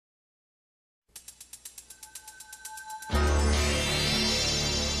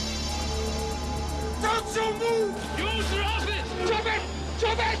Don't move! Use your husband! Jump it!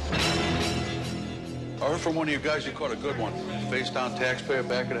 Jump it! I heard from one of you guys you caught a good one. Face-down taxpayer,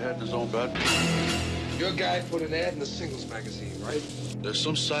 back of the head in his own bed. Your guy put an ad in the singles magazine, right? There's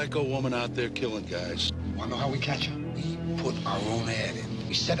some psycho woman out there killing guys. Wanna know how we catch her? We put our own ad in.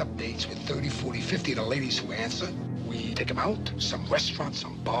 We set up dates with 30, 40, 50 of the ladies who answer. We take them out, some restaurant,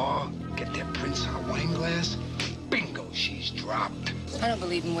 some bar, get their prints on a wine glass. Bingo, she's dropped. I don't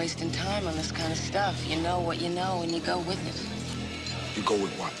believe in wasting time on this kind of stuff. You know what you know and you go with it. You go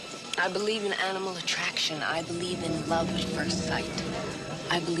with what? I believe in animal attraction. I believe in love at first sight.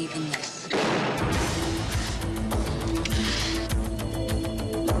 I believe in this.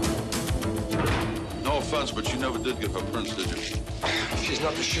 No offense, but you never did give her prints, did you? She's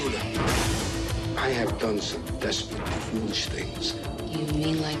not the shooter. I have done some desperate, foolish things. You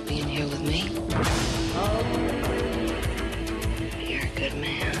mean like being here with me? You're a good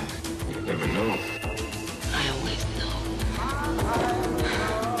man. You never know. I always know.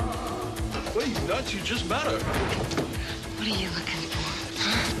 What are you nuts? You just met her. What are you looking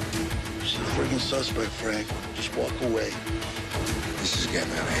for? She's a friggin' suspect, Frank. Just walk away. This is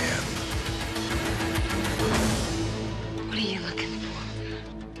getting out of hand.